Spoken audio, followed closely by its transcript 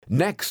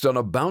Next on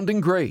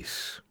Abounding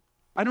Grace.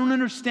 I don't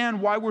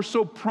understand why we're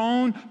so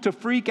prone to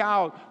freak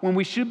out when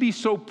we should be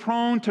so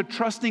prone to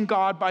trusting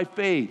God by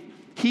faith.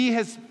 He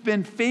has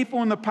been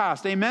faithful in the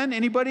past. Amen?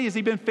 Anybody? Has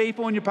he been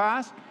faithful in your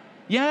past?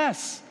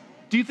 Yes.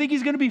 Do you think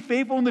he's going to be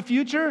faithful in the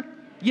future?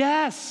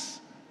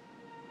 Yes.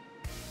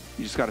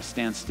 You just got to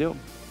stand still.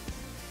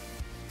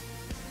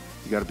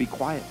 You got to be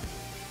quiet.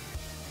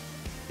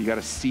 You got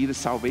to see the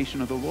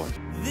salvation of the Lord.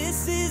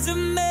 This is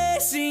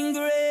amazing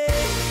grace.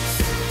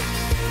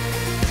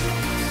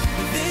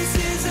 This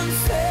is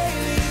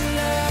unfailing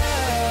love.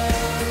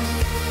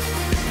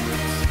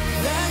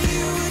 That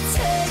you would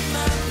take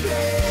my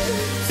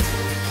place.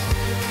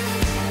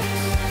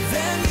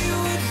 That you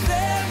would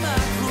bear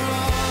my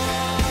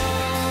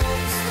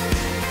cross.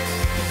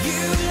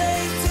 You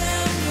laid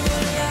down your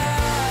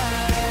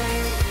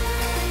life.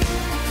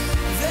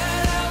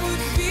 That I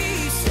would be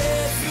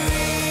set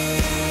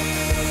free.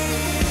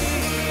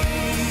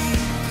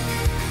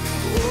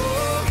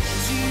 Oh,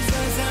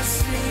 Jesus, I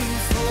sing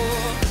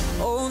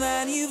for all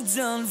that you've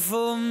done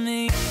for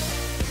me.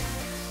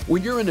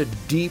 When you're in a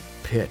deep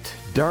pit,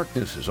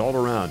 darkness is all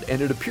around,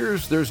 and it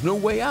appears there's no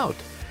way out.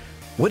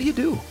 What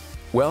do?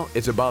 Well,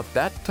 it's about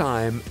that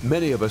time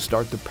many of us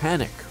start to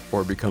panic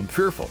or become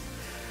fearful.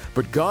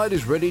 But God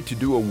is ready to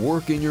do a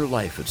work in your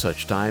life at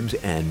such times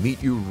and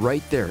meet you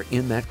right there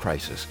in that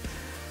crisis.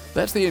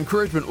 That's the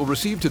encouragement we'll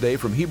receive today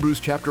from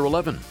Hebrews chapter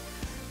 11.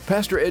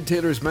 Pastor Ed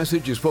Taylor's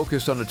message is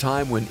focused on a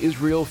time when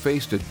Israel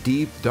faced a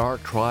deep,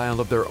 dark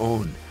trial of their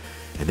own,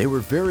 and they were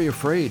very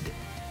afraid.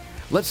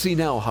 Let's see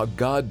now how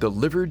God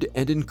delivered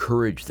and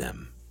encouraged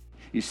them.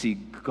 You see,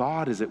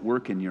 God is at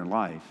work in your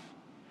life,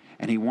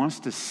 and he wants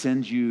to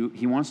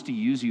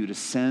use you to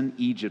send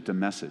Egypt a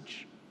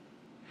message.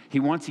 He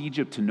wants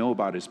Egypt to know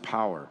about his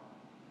power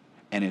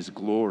and his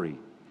glory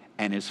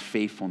and his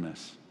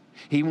faithfulness.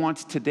 He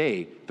wants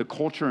today, the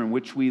culture in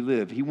which we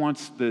live, he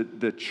wants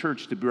the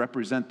church to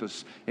represent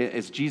this,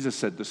 as Jesus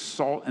said, the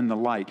salt and the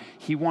light.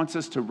 He wants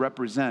us to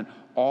represent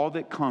all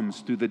that comes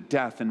through the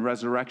death and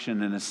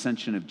resurrection and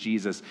ascension of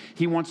Jesus.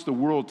 He wants the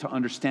world to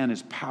understand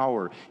his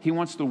power. He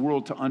wants the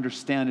world to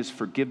understand his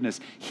forgiveness.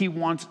 He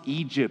wants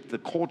Egypt, the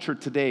culture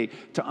today,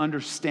 to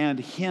understand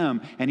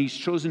him, and he's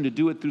chosen to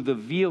do it through the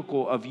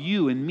vehicle of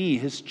you and me,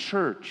 his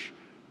church.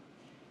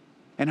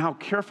 And how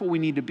careful we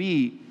need to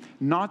be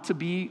not to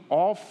be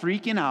all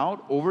freaking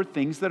out over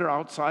things that are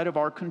outside of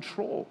our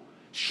control.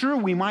 Sure,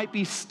 we might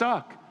be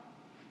stuck,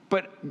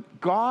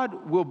 but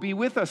God will be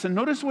with us. And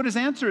notice what his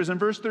answer is in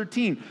verse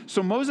 13.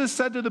 So Moses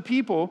said to the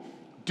people,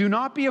 do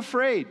not be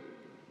afraid.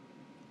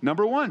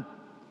 Number one,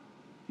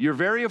 you're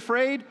very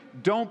afraid?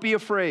 Don't be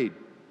afraid.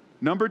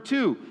 Number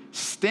two,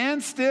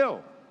 stand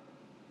still.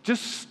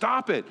 Just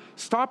stop it.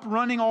 Stop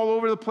running all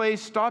over the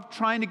place. Stop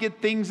trying to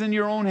get things in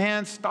your own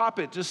hands. Stop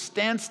it. Just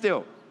stand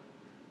still.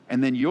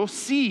 And then you'll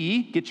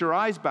see, get your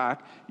eyes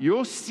back,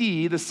 you'll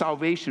see the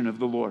salvation of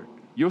the Lord.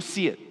 You'll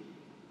see it.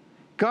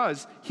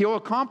 Because he'll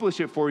accomplish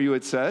it for you,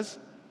 it says,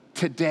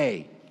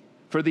 today.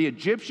 For the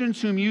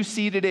Egyptians whom you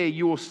see today,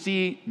 you will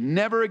see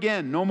never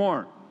again, no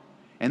more.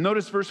 And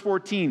notice verse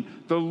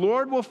 14, the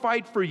Lord will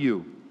fight for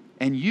you,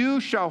 and you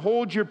shall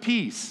hold your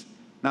peace.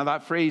 Now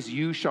that phrase,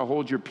 you shall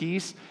hold your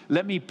peace,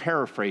 let me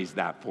paraphrase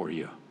that for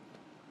you.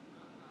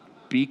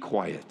 Be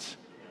quiet.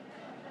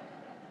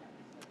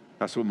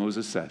 That's what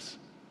Moses says.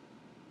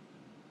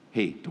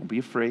 Hey, don't be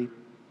afraid.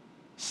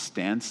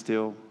 Stand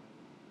still.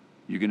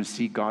 You're going to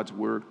see God's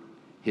work,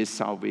 his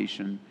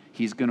salvation.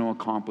 He's going to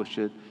accomplish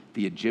it.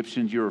 The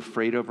Egyptians you're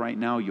afraid of right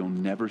now, you'll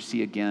never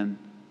see again.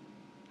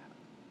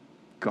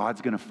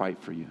 God's going to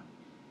fight for you.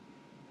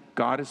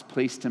 God has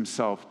placed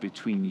himself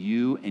between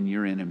you and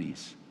your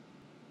enemies.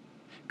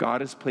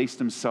 God has placed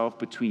himself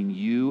between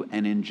you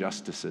and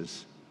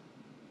injustices.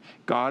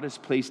 God has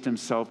placed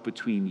himself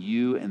between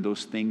you and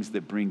those things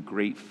that bring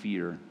great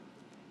fear.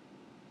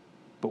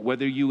 But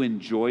whether you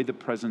enjoy the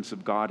presence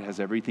of God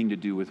has everything to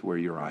do with where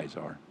your eyes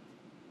are.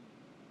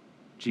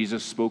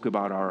 Jesus spoke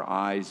about our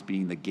eyes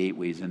being the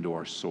gateways into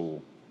our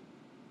soul.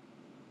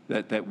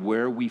 That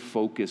where we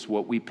focus,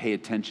 what we pay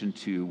attention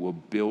to, will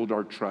build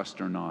our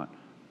trust or not.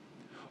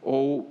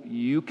 Oh,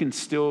 you can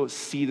still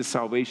see the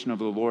salvation of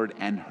the Lord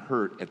and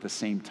hurt at the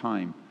same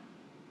time.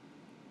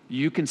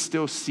 You can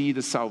still see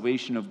the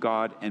salvation of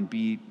God and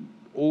be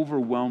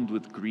overwhelmed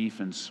with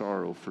grief and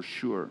sorrow, for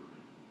sure.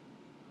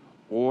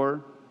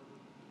 Or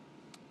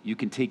you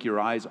can take your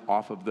eyes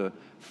off of the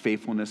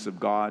faithfulness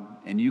of God,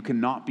 and you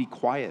cannot be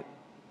quiet.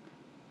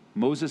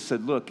 Moses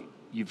said, look,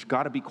 you've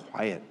got to be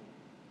quiet.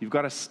 You've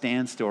got to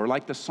stand still. Or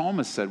like the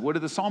psalmist said, what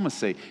did the psalmist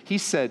say? He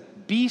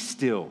said, be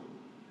still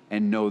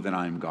and know that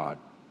I am God.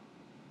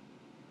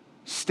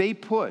 Stay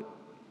put.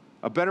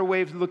 A better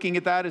way of looking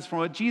at that is from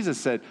what Jesus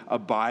said,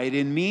 abide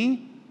in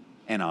me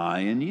and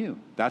I in you.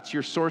 That's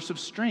your source of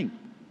strength.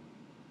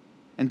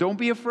 And don't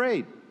be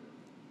afraid.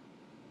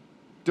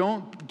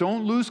 Don't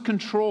lose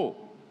control.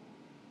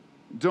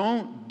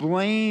 Don't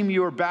blame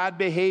your bad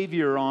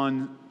behavior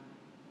on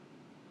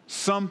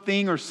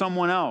something or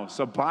someone else.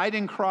 Abide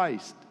in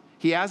Christ.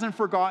 He hasn't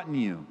forgotten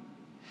you.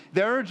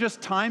 There are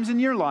just times in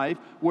your life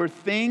where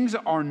things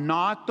are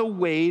not the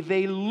way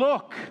they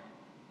look.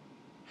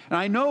 And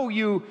I know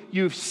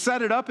you've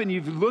set it up and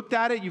you've looked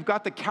at it, you've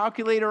got the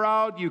calculator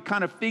out, you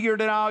kind of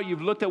figured it out,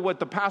 you've looked at what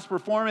the past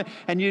performance,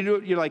 and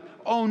you're like,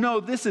 oh no,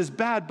 this is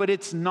bad, but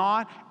it's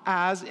not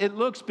as it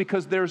looks,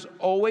 because there's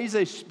always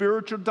a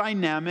spiritual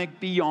dynamic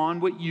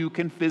beyond what you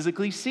can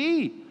physically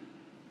see.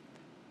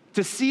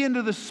 To see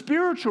into the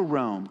spiritual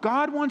realm.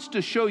 God wants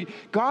to show you.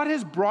 God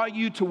has brought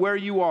you to where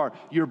you are.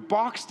 You're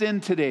boxed in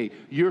today.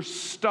 You're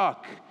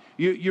stuck.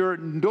 You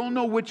don't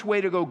know which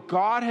way to go.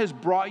 God has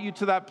brought you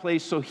to that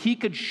place so He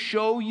could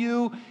show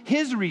you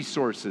His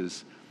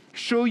resources,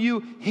 show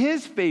you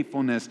His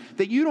faithfulness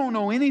that you don't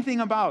know anything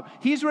about.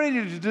 He's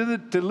ready to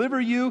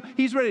deliver you.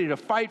 He's ready to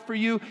fight for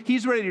you.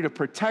 He's ready to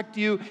protect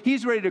you.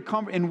 He's ready to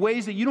come in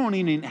ways that you don't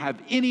even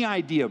have any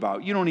idea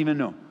about. You don't even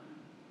know.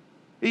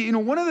 You know,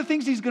 one of the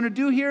things He's going to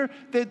do here,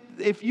 that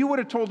if you would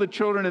have told the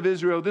children of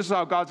Israel, this is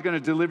how God's going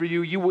to deliver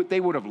you, they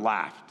would have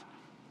laughed.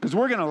 Because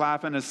we're going to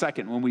laugh in a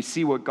second when we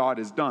see what God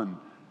has done.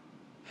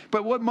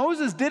 But what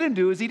Moses didn't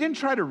do is he didn't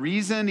try to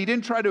reason. He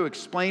didn't try to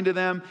explain to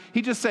them.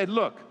 He just said,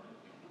 look,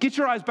 get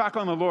your eyes back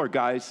on the Lord,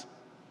 guys.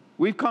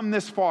 We've come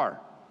this far.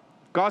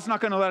 God's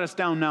not going to let us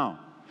down now.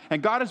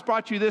 And God has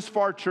brought you this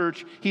far,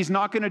 church. He's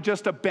not going to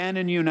just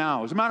abandon you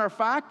now. As a matter of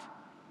fact,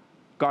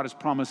 God has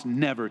promised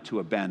never to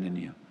abandon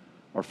you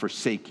or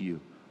forsake you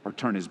or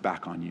turn His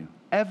back on you,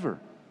 ever.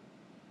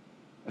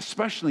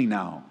 Especially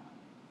now,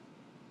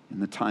 in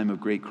the time of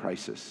great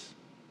crisis.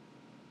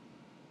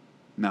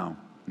 Now,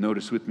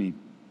 notice with me,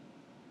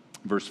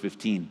 verse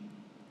 15.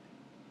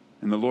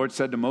 And the Lord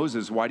said to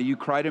Moses, why do you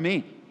cry to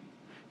me?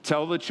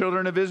 Tell the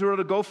children of Israel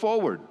to go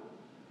forward,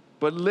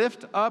 but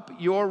lift up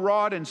your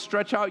rod and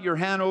stretch out your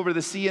hand over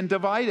the sea and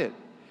divide it.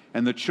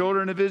 And the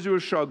children of Israel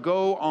shall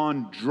go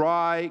on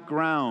dry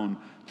ground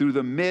through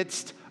the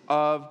midst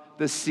of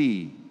the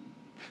sea.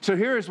 So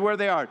here's where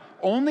they are.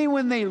 Only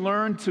when they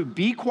learn to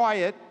be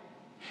quiet,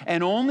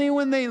 and only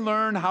when they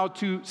learn how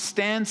to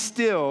stand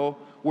still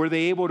were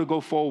they able to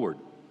go forward.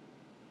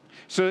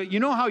 So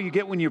you know how you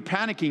get when you're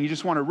panicking, you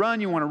just want to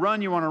run, you want to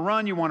run, you want to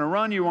run, you want to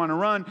run, you want to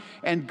run.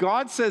 And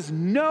God says,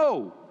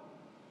 no,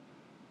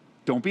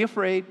 don't be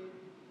afraid.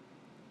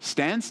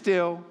 Stand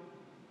still.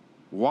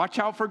 Watch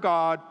out for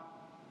God.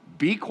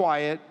 Be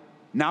quiet.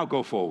 Now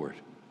go forward.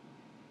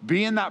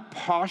 Be in that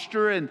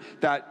posture and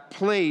that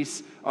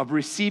place of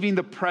receiving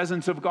the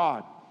presence of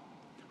God.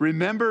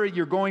 Remember,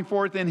 you're going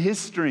forth in His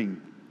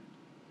strength.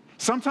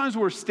 Sometimes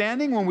we're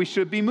standing when we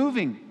should be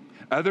moving.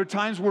 Other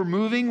times we're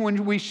moving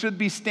when we should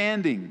be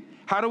standing.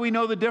 How do we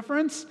know the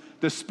difference?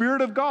 The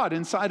Spirit of God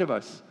inside of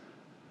us.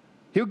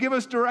 He'll give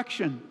us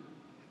direction.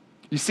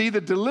 You see,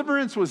 the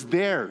deliverance was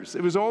theirs.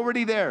 It was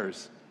already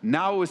theirs.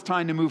 Now it was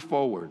time to move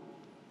forward.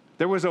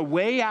 There was a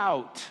way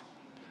out,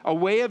 a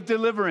way of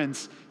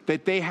deliverance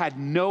that they had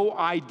no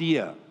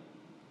idea.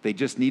 They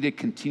just needed to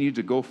continue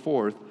to go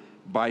forth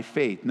by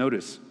faith.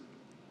 Notice,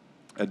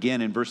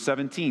 again in verse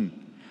 17,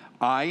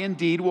 I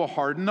indeed will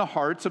harden the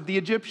hearts of the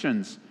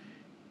Egyptians,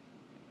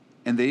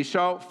 and they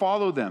shall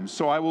follow them.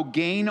 So I will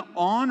gain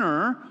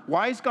honor.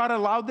 Why has God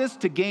allowed this?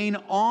 To gain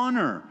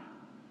honor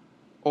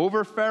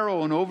over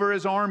Pharaoh and over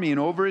his army and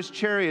over his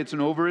chariots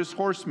and over his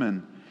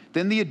horsemen.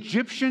 Then the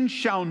Egyptians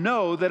shall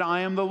know that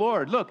I am the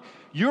Lord. Look,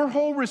 your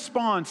whole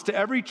response to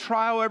every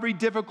trial, every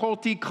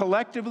difficulty,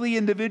 collectively,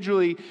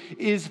 individually,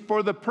 is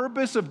for the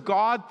purpose of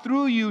God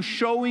through you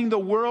showing the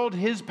world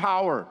His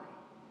power,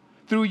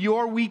 through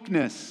your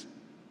weakness,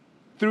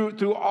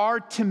 through our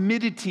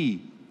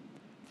timidity,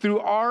 through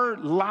our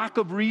lack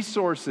of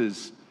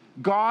resources.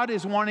 God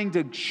is wanting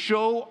to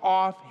show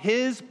off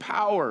His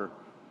power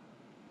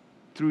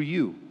through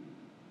you.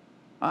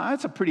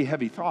 That's a pretty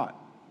heavy thought.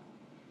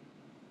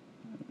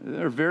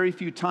 There are very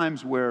few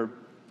times where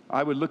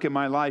I would look at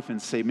my life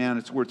and say, man,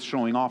 it's worth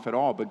showing off at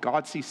all. But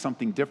God sees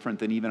something different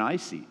than even I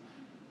see.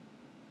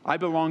 I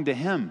belong to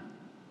Him.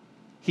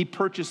 He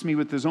purchased me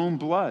with His own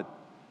blood.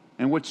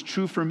 And what's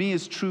true for me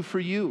is true for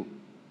you.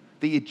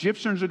 The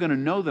Egyptians are going to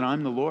know that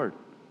I'm the Lord.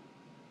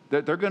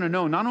 They're going to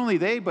know, not only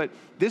they, but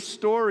this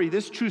story,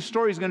 this true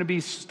story is going to be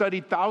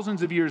studied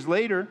thousands of years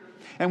later.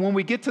 And when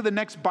we get to the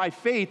next by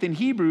faith in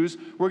Hebrews,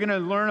 we're going to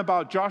learn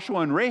about Joshua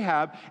and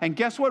Rahab. And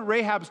guess what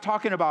Rahab's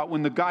talking about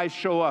when the guys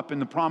show up in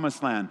the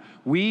promised land?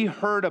 We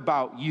heard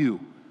about you.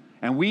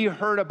 And we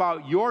heard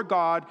about your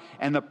God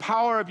and the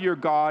power of your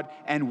God,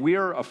 and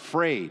we're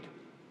afraid.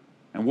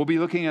 And we'll be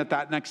looking at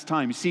that next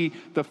time. You see,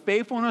 the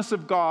faithfulness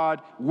of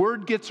God,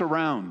 word gets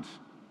around.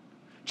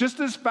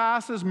 Just as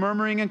fast as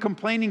murmuring and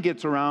complaining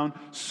gets around,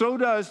 so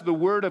does the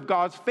word of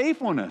God's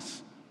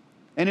faithfulness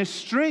and His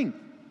strength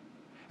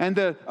and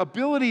the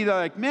ability to,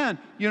 like, man,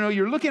 you know,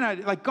 you're looking at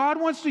it, like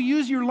God wants to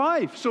use your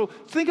life. So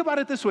think about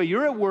it this way.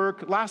 You're at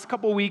work, last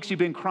couple of weeks you've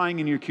been crying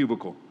in your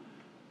cubicle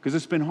because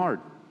it's been hard.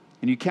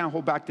 And you can't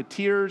hold back the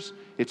tears.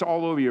 It's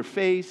all over your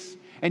face.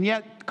 And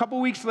yet, a couple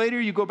of weeks later,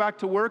 you go back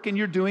to work and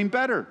you're doing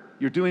better.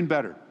 You're doing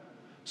better.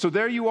 So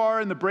there you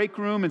are in the break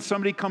room and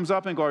somebody comes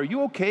up and goes, are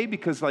you okay?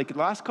 Because like the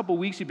last couple of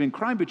weeks you've been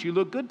crying, but you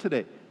look good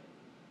today.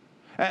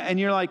 And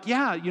you're like,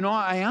 yeah,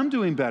 I am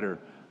doing better.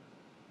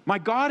 My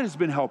God has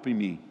been helping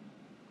me.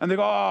 And they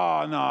go,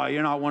 oh, no,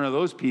 you're not one of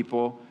those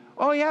people.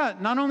 Oh, yeah,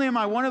 not only am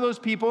I one of those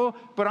people,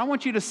 but I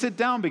want you to sit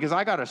down because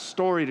I got a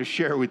story to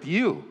share with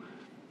you.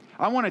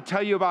 I want to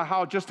tell you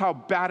about just how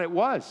bad it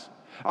was.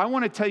 I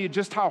want to tell you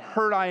just how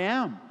hurt I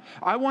am.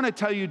 I want to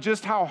tell you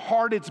just how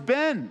hard it's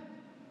been.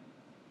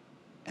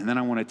 And then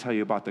I want to tell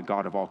you about the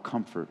God of all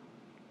comfort,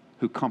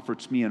 who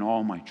comforts me in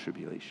all my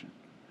tribulation,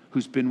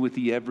 who's been with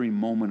me every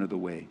moment of the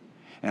way.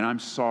 And I'm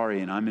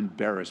sorry and I'm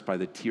embarrassed by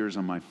the tears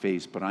on my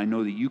face, but I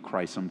know that you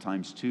cry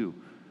sometimes too.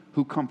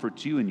 Who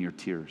comforts you in your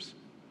tears?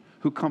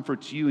 Who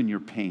comforts you in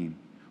your pain?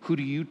 Who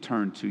do you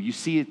turn to? You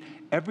see,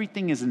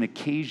 everything is an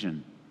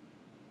occasion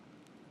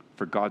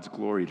for God's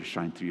glory to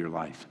shine through your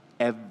life.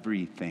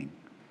 Everything.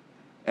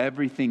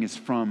 Everything is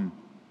from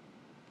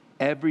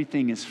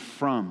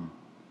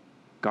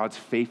God's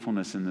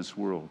faithfulness in this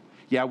world.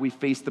 Yeah, we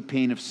face the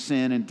pain of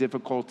sin and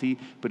difficulty,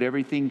 but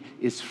everything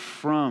is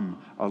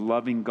from a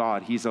loving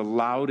God. He's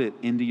allowed it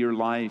into your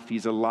life.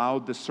 He's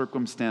allowed the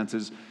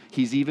circumstances.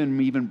 He's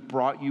even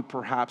brought you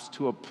perhaps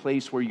to a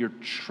place where you're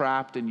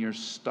trapped and you're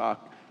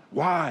stuck.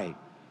 Why?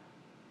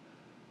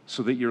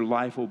 So that your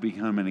life will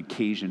become an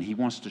occasion. He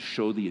wants to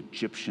show the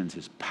Egyptians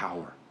his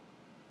power.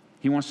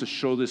 He wants to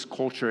show this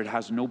culture it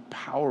has no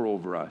power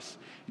over us.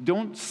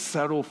 Don't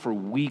settle for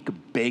weak,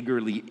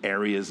 beggarly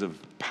areas of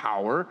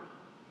power.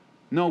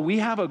 No, we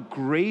have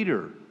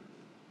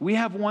we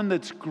have one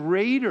that's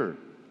greater.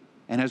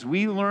 And as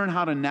we learn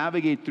how to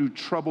navigate through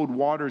troubled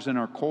waters in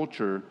our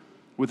culture,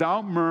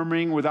 without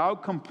murmuring,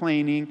 without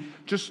complaining,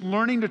 just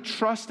learning to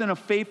trust in a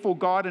faithful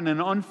God in an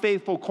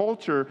unfaithful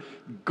culture,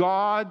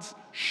 God's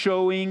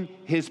showing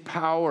his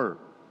power.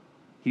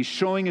 He's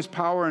showing his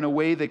power in a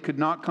way that could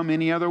not come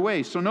any other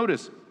way. So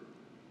notice,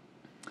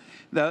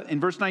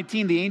 in verse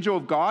 19, the angel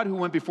of God who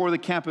went before the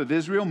camp of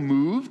Israel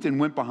moved and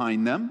went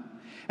behind them.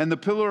 And the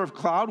pillar of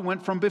cloud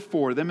went from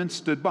before them and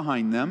stood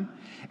behind them.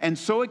 And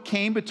so it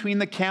came between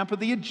the camp of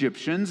the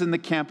Egyptians and the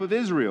camp of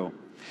Israel.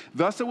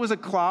 Thus it was a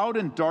cloud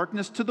and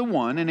darkness to the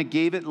one, and it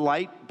gave it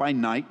light by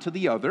night to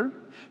the other,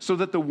 so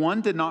that the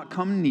one did not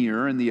come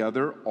near and the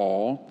other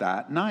all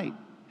that night.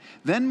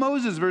 Then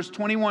Moses, verse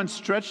 21,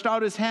 stretched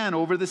out his hand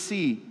over the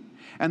sea.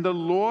 And the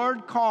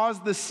Lord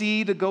caused the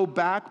sea to go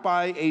back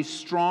by a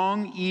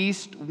strong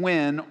east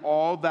wind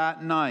all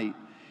that night,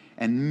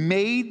 and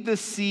made the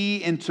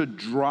sea into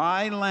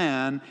dry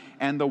land,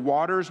 and the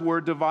waters were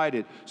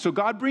divided. So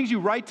God brings you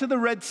right to the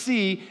Red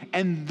Sea,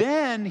 and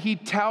then he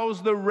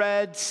tells the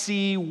Red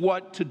Sea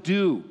what to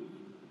do.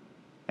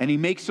 And he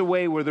makes a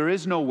way where there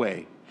is no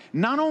way.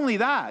 Not only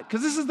that,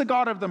 because this is the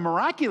God of the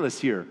miraculous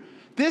here.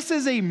 This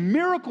is a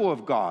miracle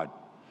of God.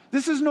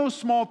 This is no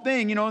small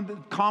thing. The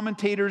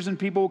commentators and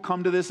people will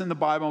come to this in the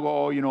Bible and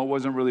go, it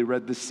wasn't really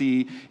Red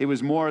Sea. It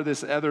was more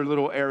this other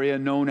little area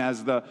known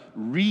as the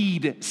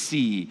Reed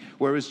Sea,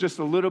 where it was just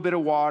a little bit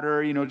of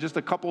water, just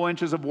a couple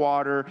inches of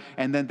water,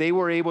 and then they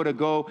were able to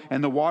go,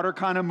 and the water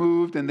kind of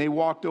moved, and they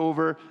walked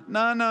over.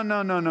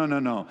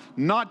 No.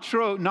 Not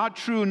true,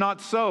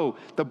 not so.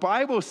 The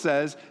Bible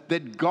says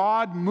that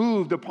God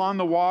moved upon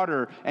the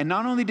water, and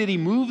not only did he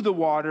move the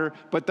water,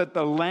 but that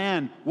the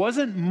land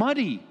wasn't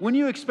muddy. When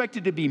you expect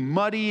it to be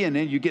muddy and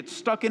then you get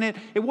stuck in it,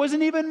 it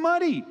wasn't even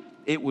muddy.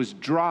 It was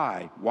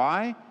dry.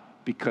 Why?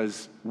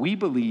 Because we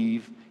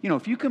believe,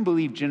 if you can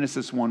believe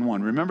Genesis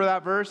 1:1, remember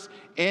that verse?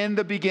 In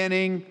the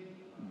beginning,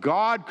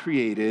 God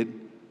created.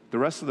 The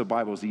rest of the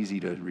Bible is easy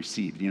to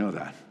receive. You know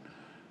that.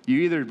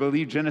 You either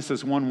believe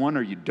Genesis 1:1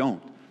 or you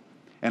don't.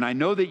 And I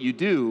know that you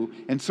do.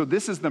 And so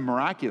this is the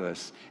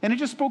miraculous. And it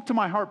just spoke to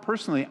my heart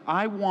personally.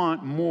 I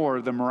want more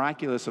of the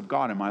miraculous of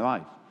God in my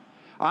life.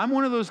 I'm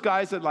one of those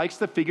guys that likes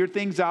to figure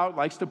things out,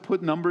 likes to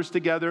put numbers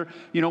together.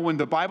 When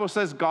the Bible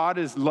says God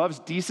loves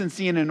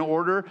decency and in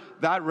order,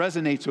 that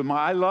resonates with me.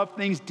 I love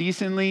things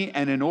decently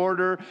and in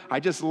order. I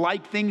just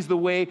like things the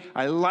way,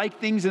 I like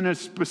things in a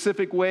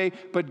specific way.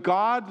 But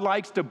God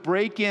likes to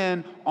break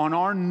in on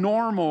our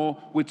normal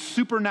with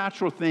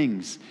supernatural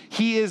things.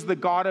 He is the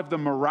God of the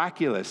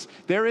miraculous.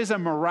 There is a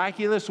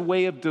miraculous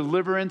way of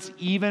deliverance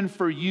even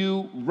for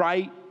you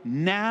right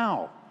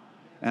now.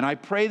 And I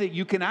pray that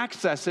you can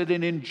access it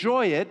and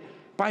enjoy it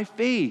by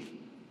faith.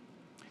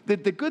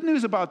 The good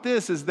news about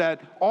this is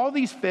that all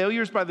these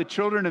failures by the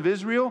children of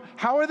Israel,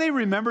 how are they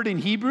remembered in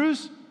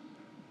Hebrews?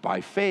 By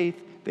faith,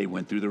 they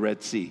went through the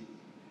Red Sea.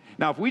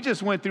 Now, if we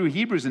just went through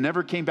Hebrews and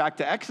never came back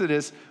to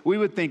Exodus, we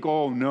would think,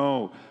 oh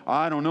no,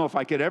 I don't know if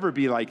I could ever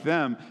be like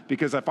them,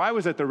 because if I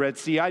was at the Red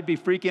Sea, I'd be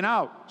freaking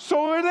out.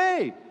 So were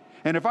they.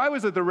 And if I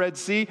was at the Red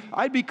Sea,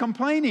 I'd be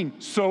complaining.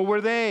 So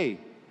were they.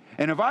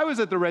 And if I was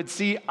at the Red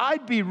Sea,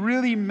 I'd be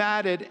really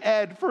mad at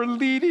Ed for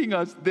leading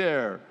us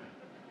there.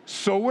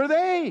 So were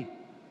they.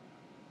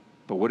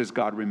 But what does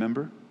God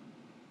remember?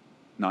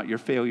 Not your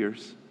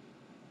failures.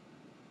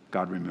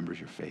 God remembers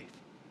your faith.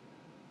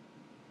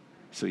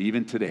 So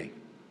even today,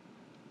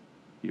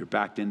 you're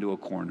backed into a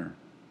corner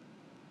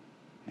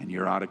and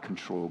you're out of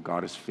control.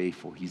 God is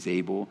faithful. He's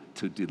able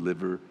to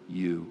deliver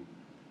you.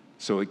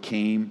 So it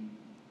came,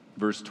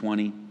 verse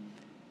 20,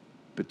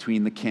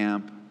 between the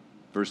camp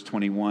Verse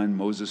 21,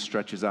 Moses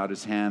stretches out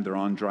his hand. They're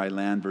on dry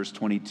land. Verse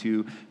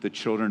 22, the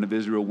children of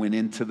Israel went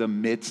into the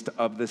midst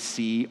of the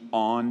sea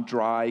on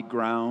dry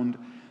ground.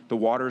 The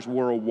waters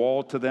were a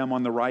wall to them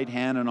on the right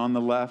hand and on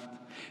the left.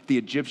 The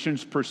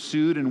Egyptians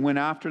pursued and went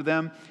after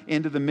them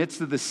into the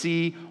midst of the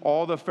sea,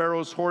 all the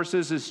Pharaoh's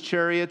horses, his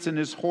chariots, and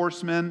his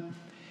horsemen.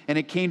 And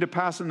it came to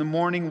pass in the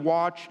morning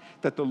watch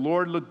that the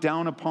Lord looked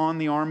down upon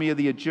the army of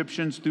the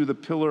Egyptians through the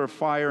pillar of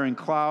fire and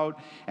cloud,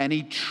 and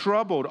he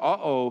troubled,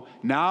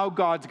 now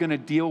God's going to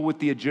deal with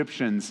the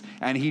Egyptians.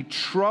 And he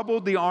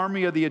troubled the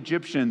army of the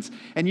Egyptians.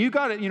 And you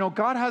got it,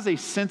 God has a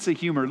sense of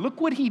humor. Look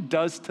what he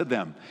does to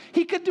them.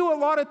 He could do a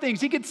lot of things.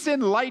 He could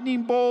send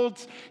lightning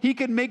bolts. He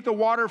could make the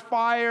water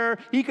fire.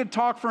 He could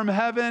talk from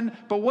heaven.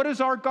 But what does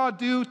our God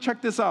do?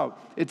 Check this out.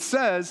 It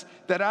says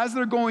that as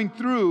they're going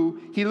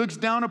through, he looks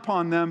down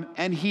upon them,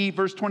 and he,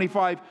 verse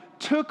 25,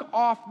 took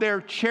off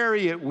their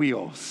chariot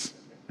wheels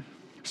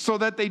so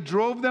that they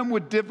drove them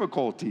with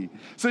difficulty.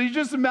 So you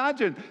just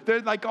imagine,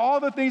 like all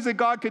the things that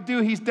God could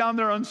do, he's down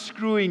there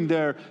unscrewing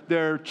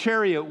their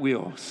chariot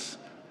wheels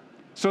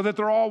so that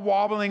they're all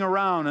wobbling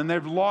around and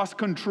they've lost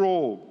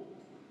control.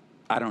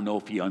 I don't know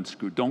if he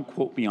unscrewed. Don't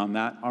quote me on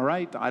that, all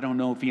right? I don't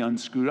know if he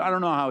unscrewed. I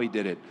don't know how he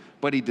did it,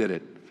 but he did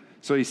it.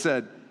 So he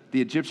said,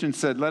 the Egyptians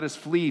said, let us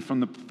flee from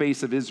the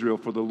face of Israel,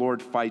 for the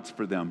Lord fights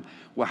for them.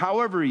 Well,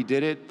 however he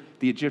did it,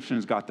 the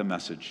Egyptians got the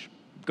message.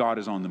 God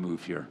is on the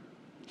move here.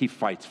 He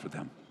fights for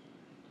them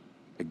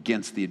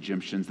against the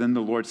Egyptians. Then the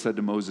Lord said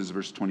to Moses,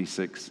 verse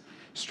 26,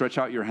 stretch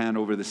out your hand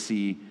over the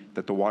sea,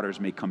 that the waters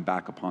may come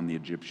back upon the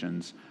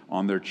Egyptians,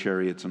 on their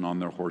chariots and on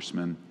their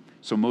horsemen.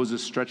 So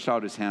Moses stretched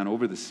out his hand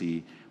over the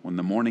sea. When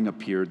the morning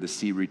appeared, the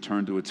sea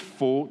returned to its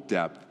full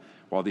depth,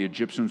 while the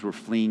Egyptians were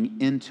fleeing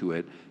into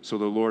it. So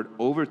the Lord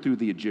overthrew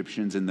the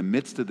Egyptians in the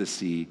midst of the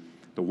sea.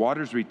 The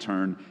waters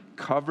returned,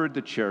 covered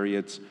the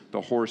chariots,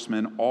 the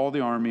horsemen, all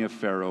the army of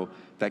Pharaoh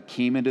that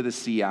came into the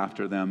sea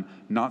after them.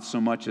 Not so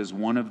much as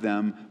one of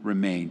them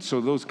remained. So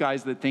those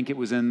guys that think it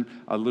was in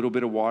a little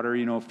bit of water,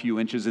 a few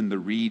inches in the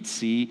Reed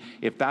Sea,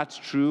 if that's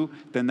true,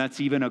 then that's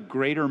even a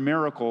greater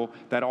miracle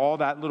that all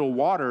that little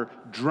water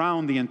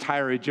drowned the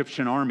entire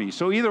Egyptian army.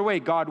 So either way,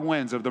 God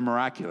wins of the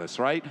miraculous,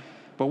 right?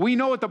 But we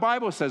know what the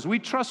Bible says. We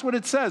trust what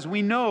it says.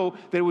 We know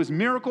that it was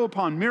miracle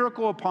upon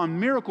miracle upon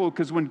miracle,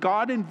 because when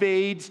God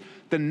invades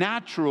the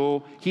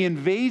natural, he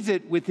invades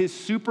it with his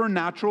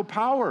supernatural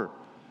power.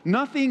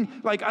 Nothing,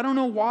 I don't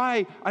know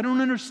why, I don't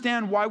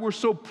understand why we're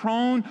so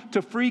prone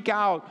to freak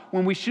out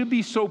when we should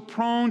be so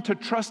prone to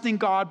trusting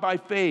God by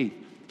faith.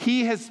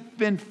 He has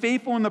been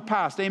faithful in the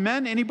past.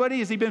 Amen? Anybody?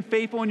 Has he been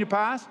faithful in your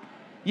past?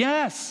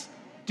 Yes.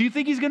 Do you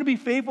think he's going to be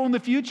faithful in the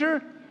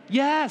future?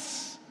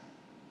 Yes.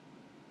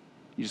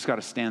 You just got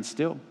to stand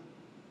still.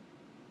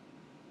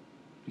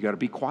 You got to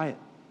be quiet.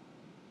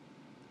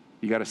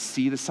 You got to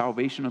see the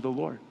salvation of the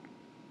Lord.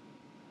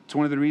 It's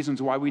one of the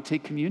reasons why we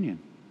take communion.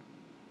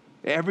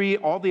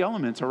 All the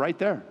elements are right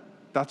there.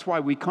 That's why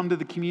we come to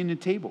the communion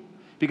table.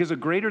 Because a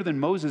greater than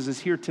Moses is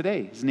here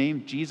today. His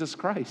name, Jesus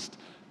Christ.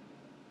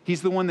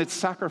 He's the one that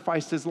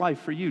sacrificed his life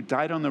for you,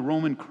 died on the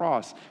Roman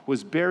cross,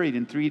 was buried,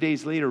 and 3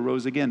 days later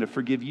rose again to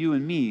forgive you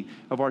and me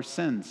of our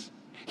sins.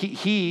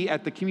 He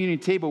at the communion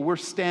table, we're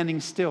standing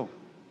still.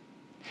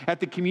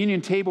 At the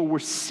communion table, we're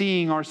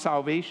seeing our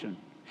salvation.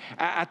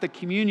 At the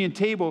communion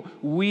table,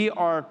 we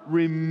are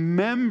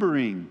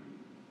remembering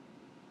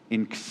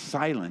in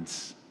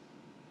silence,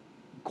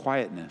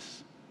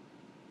 quietness,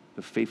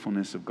 the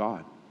faithfulness of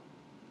God.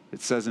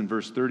 It says in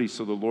verse 30,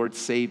 so the Lord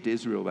saved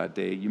Israel that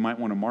day. You might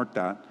want to mark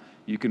that.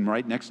 You can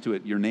write next to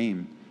it your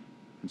name.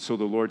 And so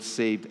the Lord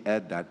saved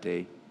Ed that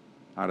day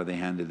out of the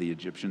hand of the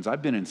Egyptians.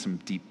 I've been in some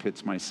deep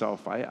pits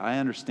myself. I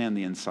understand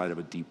the inside of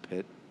a deep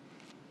pit.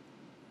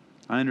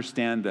 I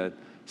understand that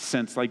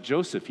sense, like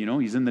Joseph,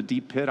 he's in the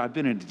deep pit. I've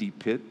been in a deep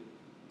pit.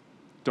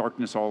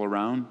 Darkness all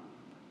around.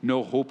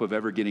 No hope of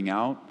ever getting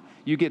out.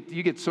 You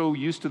get so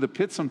used to the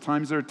pit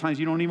sometimes, there are times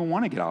you don't even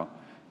want to get out.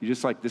 You're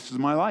just like, this is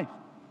my life.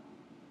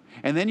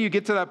 And then you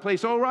get to that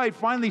place, all right,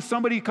 finally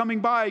somebody coming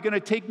by, going to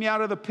take me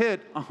out of the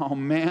pit. Oh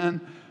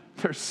man,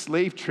 they're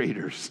slave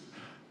traders.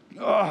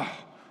 Oh,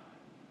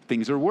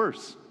 things are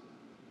worse,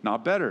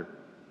 not better.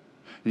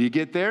 And you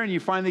get there and you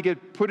finally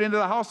get put into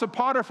the house of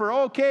Potiphar.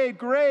 Okay,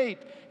 great.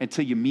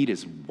 Until you meet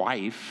his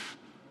wife,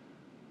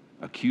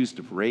 accused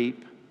of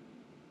rape,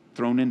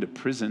 thrown into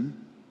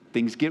prison.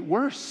 Things get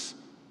worse.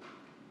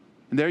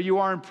 And there you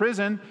are in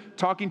prison,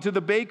 talking to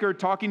the baker,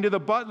 talking to the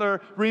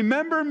butler.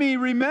 Remember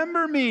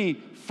me.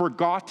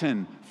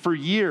 Forgotten for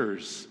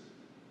years.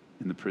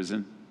 In the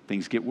prison,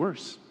 things get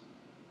worse.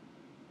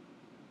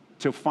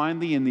 Till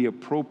finally, in the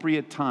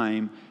appropriate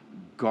time,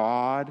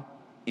 God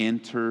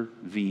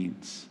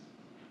intervenes.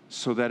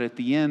 So that at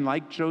the end,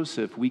 like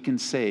Joseph, we can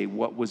say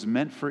what was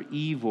meant for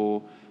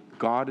evil,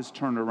 God has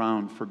turned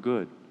around for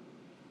good.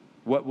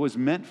 What was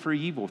meant for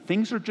evil.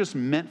 Things are just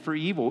meant for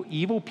evil.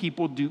 Evil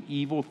people do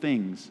evil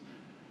things.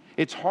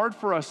 It's hard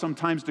for us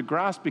sometimes to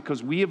grasp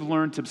because we have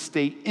learned to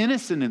stay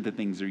innocent in the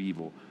things that are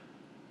evil.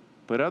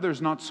 But others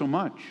not so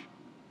much.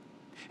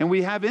 And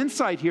we have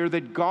insight here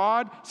that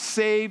God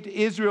saved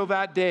Israel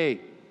that day.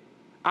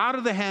 out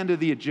of the hand of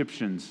the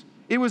Egyptians.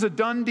 It was a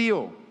done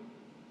deal.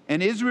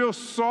 And Israel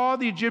saw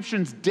the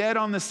Egyptians dead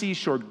on the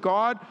seashore.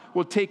 God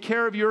will take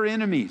care of your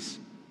enemies.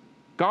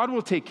 God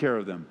will take care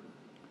of them.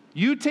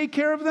 You take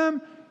care of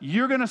them,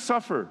 you're going to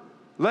suffer.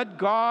 Let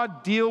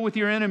God deal with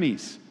your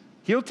enemies.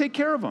 He'll take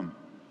care of them.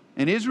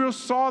 And Israel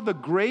saw the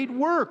great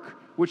work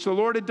which the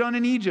Lord had done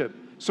in Egypt.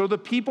 So the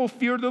people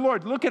feared the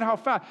Lord. Look at how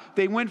fast.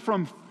 They went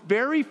from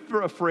very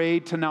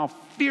afraid to now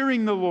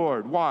fearing the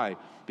Lord. Why?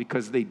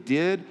 Because they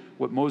did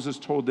what Moses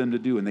told them to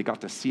do, and they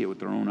got to see it with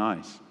their own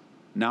eyes.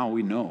 Now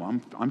we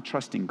know. I'm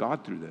trusting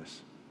God through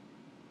this.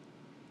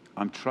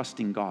 I'm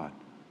trusting God.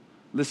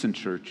 Listen,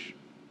 church,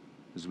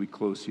 as we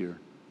close here.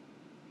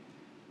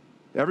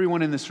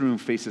 Everyone in this room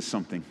faces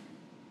something.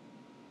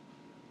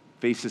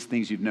 Faces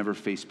things you've never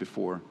faced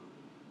before.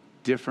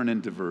 Different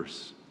and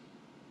diverse.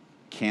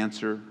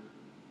 Cancer,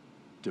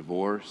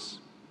 divorce,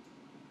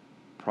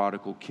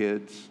 prodigal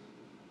kids,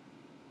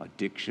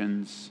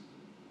 addictions,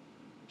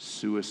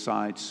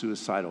 suicide,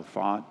 suicidal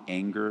thought,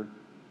 anger.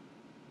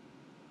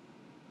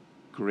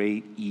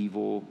 Great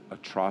evil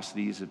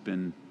atrocities have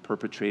been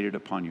perpetrated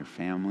upon your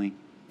family.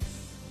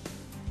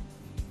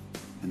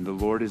 And the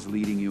Lord is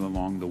leading you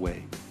along the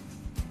way.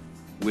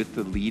 With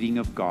the leading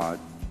of God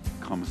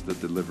comes the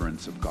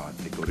deliverance of God.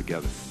 They go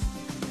together.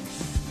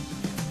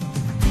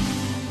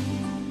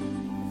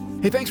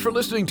 Hey, thanks for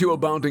listening to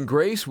Abounding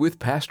Grace with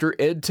Pastor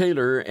Ed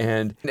Taylor.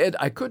 And Ed,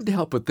 I couldn't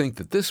help but think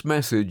that this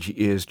message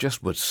is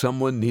just what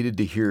someone needed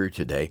to hear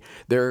today.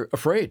 They're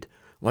afraid,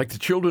 like the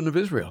children of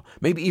Israel,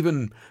 maybe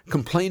even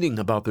complaining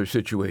about their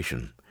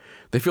situation.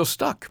 They feel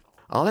stuck.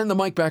 I'll hand the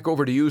mic back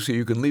over to you so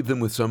you can leave them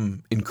with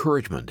some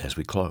encouragement as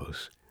we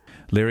close.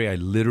 Larry, I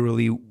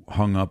literally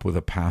hung up with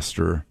a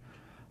pastor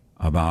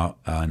about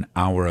an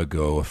hour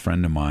ago, a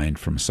friend of mine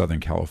from Southern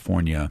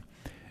California,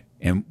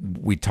 and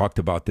we talked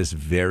about this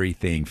very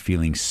thing,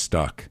 feeling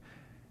stuck.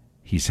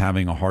 He's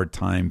having a hard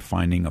time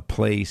finding a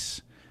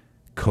place.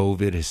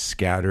 COVID has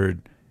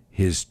scattered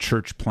his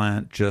church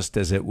plant just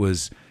as it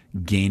was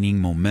gaining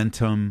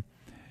momentum.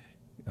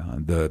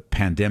 The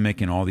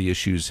pandemic and all the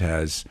issues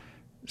has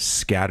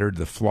scattered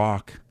the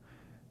flock.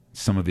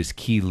 Some of his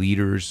key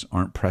leaders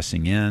aren't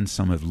pressing in.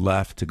 Some have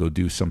left to go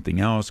do something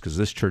else because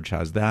this church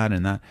has that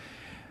and that.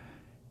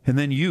 And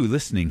then you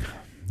listening,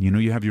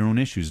 you have your own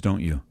issues, don't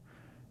you?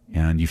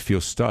 And you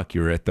feel stuck.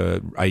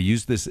 I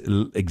used this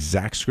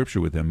exact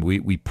scripture with him.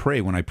 We pray.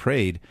 When I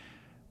prayed,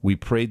 we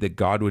prayed that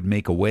God would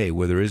make a way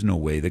where there is no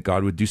way, that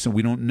God would do something.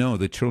 We don't know.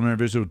 The children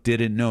of Israel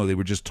didn't know. They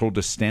were just told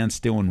to stand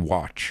still and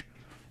watch.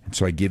 And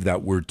so I give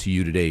that word to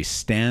you today.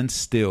 Stand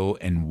still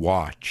and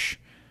watch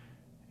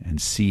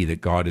and see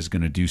that God is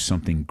going to do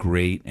something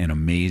great and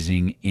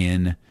amazing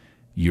in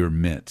your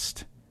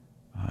midst.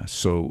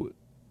 So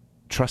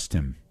trust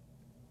him.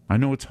 I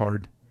know it's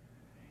hard.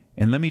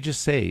 And let me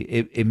just say,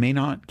 it may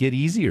not get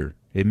easier.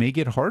 It may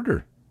get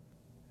harder.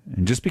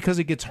 And just because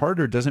it gets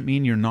harder doesn't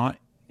mean you're not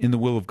in the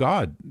will of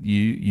God.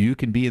 You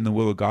can be in the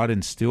will of God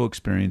and still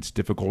experience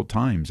difficult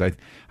times. I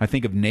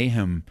think of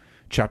Nahum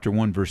chapter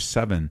 1, verse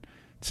 7.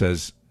 It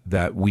says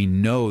that we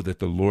know that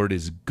the Lord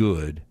is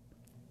good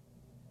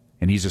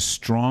and he's a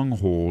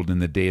stronghold in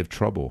the day of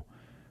trouble.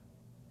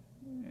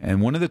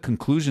 And one of the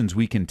conclusions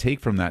we can take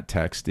from that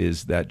text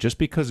is that just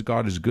because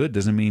God is good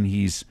doesn't mean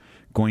he's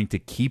going to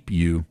keep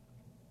you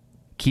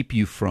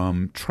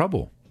from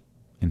trouble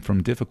and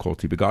from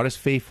difficulty. But God is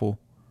faithful.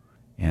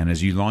 And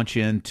as you launch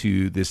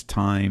into this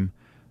time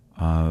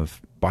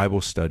of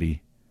Bible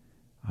study,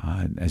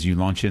 as you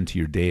launch into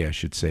your day, I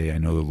should say, I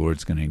know the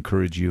Lord's going to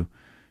encourage you,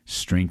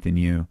 strengthen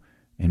you.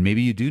 And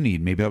maybe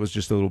that was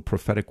just a little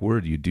prophetic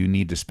word. You do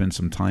need to spend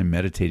some time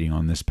meditating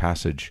on this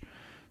passage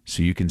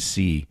so you can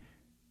see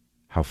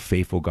how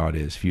faithful God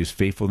is. If he was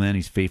faithful then,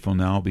 he's faithful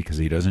now because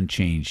he doesn't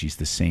change. He's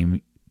the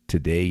same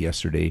today,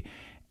 yesterday,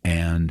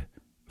 and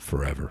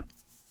forever.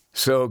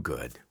 So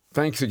good.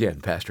 Thanks again,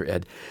 Pastor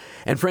Ed.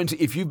 And friends,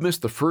 if you've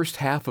missed the first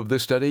half of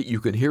this study, you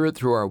can hear it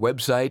through our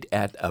website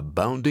at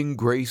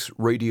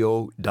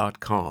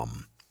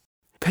aboundinggraceradio.com.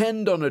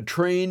 Penned on a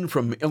train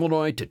from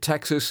Illinois to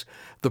Texas,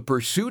 The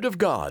Pursuit of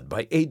God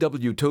by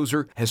A.W.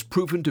 Tozer has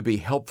proven to be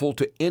helpful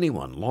to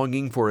anyone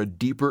longing for a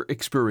deeper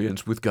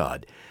experience with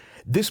God.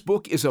 This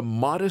book is a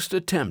modest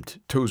attempt,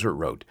 Tozer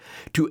wrote,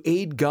 to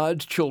aid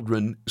God's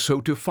children so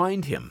to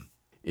find Him.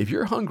 If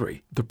you're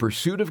hungry, The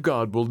Pursuit of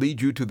God will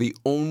lead you to the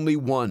only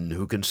one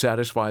who can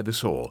satisfy the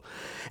soul,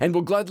 and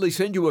will gladly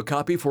send you a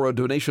copy for a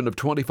donation of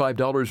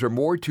 $25 or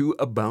more to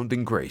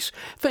Abounding Grace.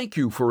 Thank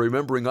you for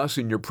remembering us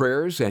in your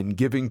prayers and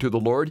giving to the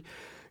Lord.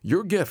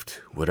 Your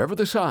gift, whatever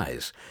the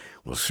size,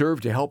 will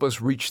serve to help us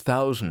reach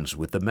thousands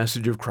with the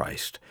message of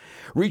Christ.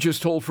 Reach us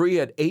toll-free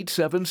at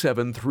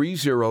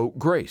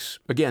 877-30-GRACE.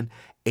 Again,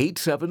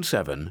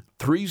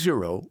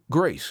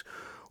 877-30-GRACE.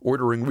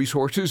 Ordering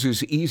resources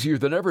is easier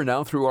than ever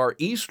now through our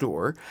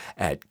e-store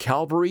at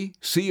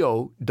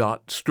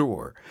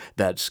calvaryco.store.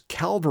 That's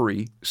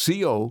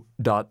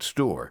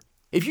calvaryco.store.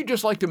 If you'd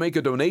just like to make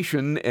a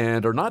donation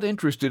and are not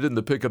interested in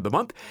the pick of the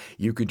month,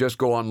 you can just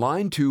go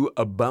online to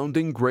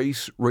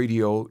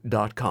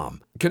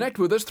aboundinggraceradio.com. Connect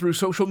with us through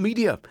social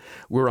media.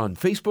 We're on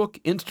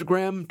Facebook,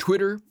 Instagram,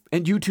 Twitter,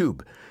 and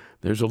YouTube.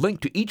 There's a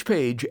link to each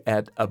page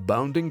at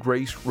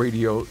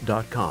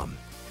aboundinggraceradio.com.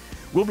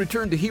 We'll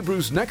return to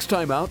Hebrews next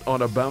time out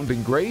on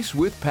Abounding Grace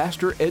with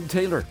Pastor Ed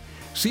Taylor.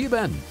 See you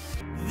then.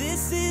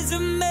 This is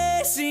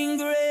amazing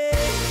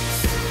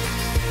grace.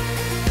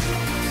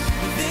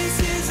 This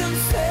is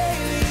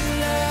unfailing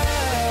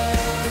love.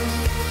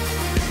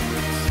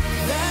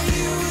 That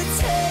you would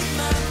take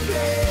my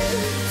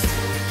place.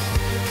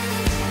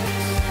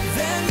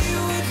 That you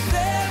would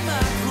bear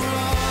my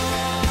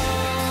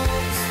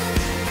cross.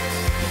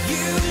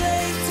 You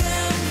laid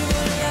down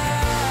your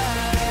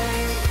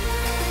life.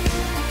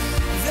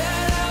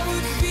 That I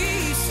would be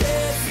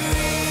set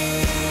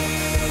free.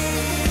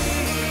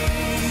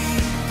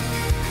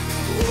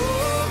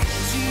 Oh,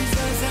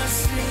 Jesus, I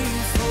sing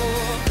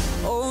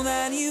for all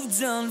that you've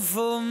done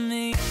for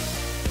me.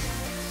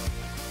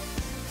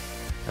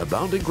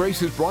 Abounding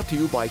Grace is brought to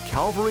you by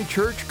Calvary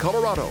Church,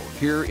 Colorado,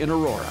 here in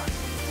Aurora.